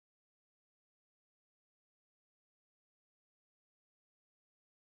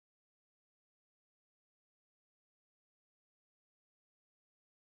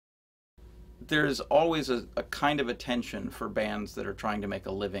there's always a kind of attention for bands that are trying to make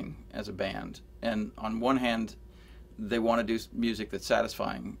a living as a band. And on one hand, they want to do music that's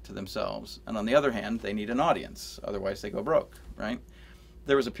satisfying to themselves. And on the other hand, they need an audience. Otherwise, they go broke, right?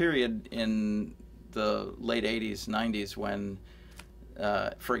 There was a period in the late 80s, 90s when,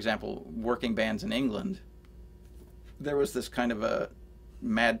 for example, working bands in England, there was this kind of a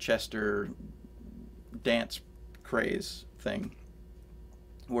Manchester dance craze thing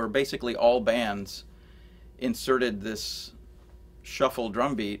where basically all bands inserted this shuffle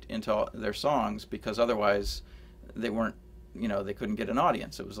drum beat into their songs because otherwise they weren't, you know, they couldn't get an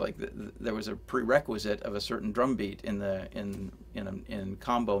audience. It was like there was a prerequisite of a certain drum beat in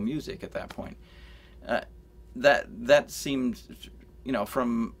combo music at that point. That seemed, you know,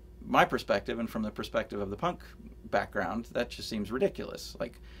 from my perspective and from the perspective of the punk background, that just seems ridiculous.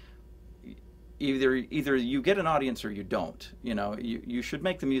 Like, either you get an audience or you don't. You know, you should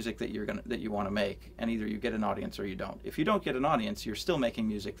make the music that you want to make, and either you get an audience or you don't. If you don't get an audience, you're still making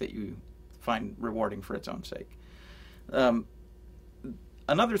music that you find rewarding for its own sake.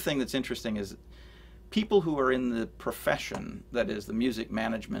 Another thing that's interesting is people who are in the profession, that is the music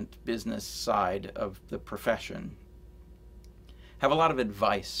management business side of the profession, have a lot of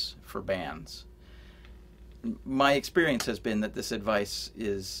advice for bands. My experience has been that this advice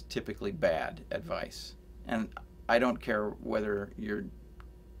is typically bad advice. And I don't care whether you're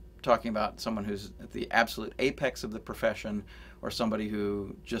talking about someone who's at the absolute apex of the profession or somebody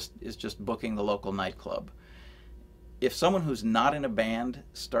who is just booking the local nightclub. If someone who's not in a band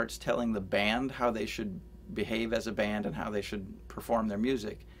starts telling the band how they should behave as a band and how they should perform their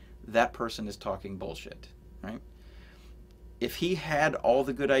music, that person is talking bullshit, right? If he had all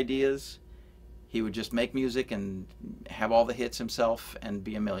the good ideas, he would just make music and have all the hits himself and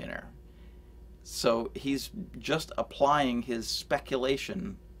be a millionaire. So he's just applying his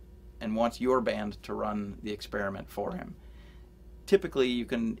speculation and wants your band to run the experiment for him. Typically, you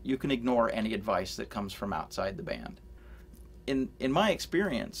can ignore any advice that comes from outside the band. In my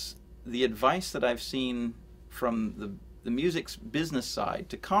experience, the advice that I've seen from the music's business side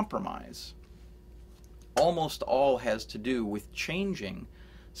to compromise almost all has to do with changing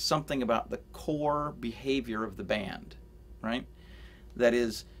something about the core behavior of the band, right? That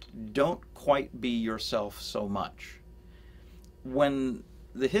is, don't quite be yourself so much. When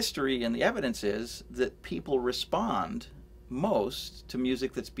the history and the evidence is that people respond most to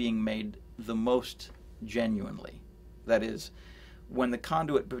music that's being made the most genuinely. That is, when the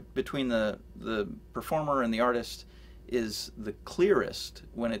conduit between the performer and the artist is the clearest,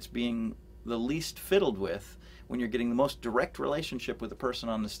 when it's being the least fiddled with, when you're getting the most direct relationship with the person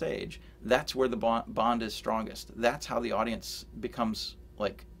on the stage, that's where the bond is strongest. That's how the audience becomes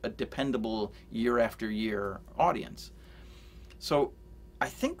like a dependable year after year audience. So I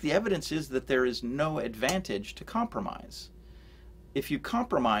think the evidence is that there is no advantage to compromise. If you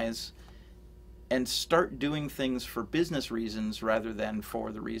compromise and start doing things for business reasons rather than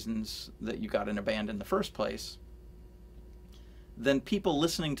for the reasons that you got in a band in the first place, then people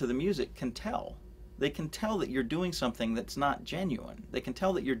listening to the music can tell. They can tell that you're doing something that's not genuine. They can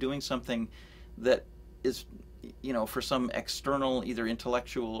tell that you're doing something that is, you know, for some external, either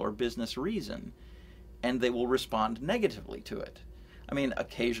intellectual or business reason, and they will respond negatively to it. I mean,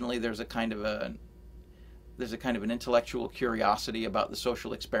 occasionally there's a kind of an intellectual curiosity about the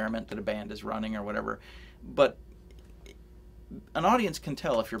social experiment that a band is running or whatever, but an audience can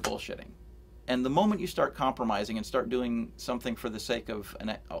tell if you're bullshitting. And the moment you start compromising and start doing something for the sake of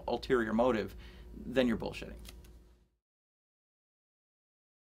an ulterior motive, then you're bullshitting.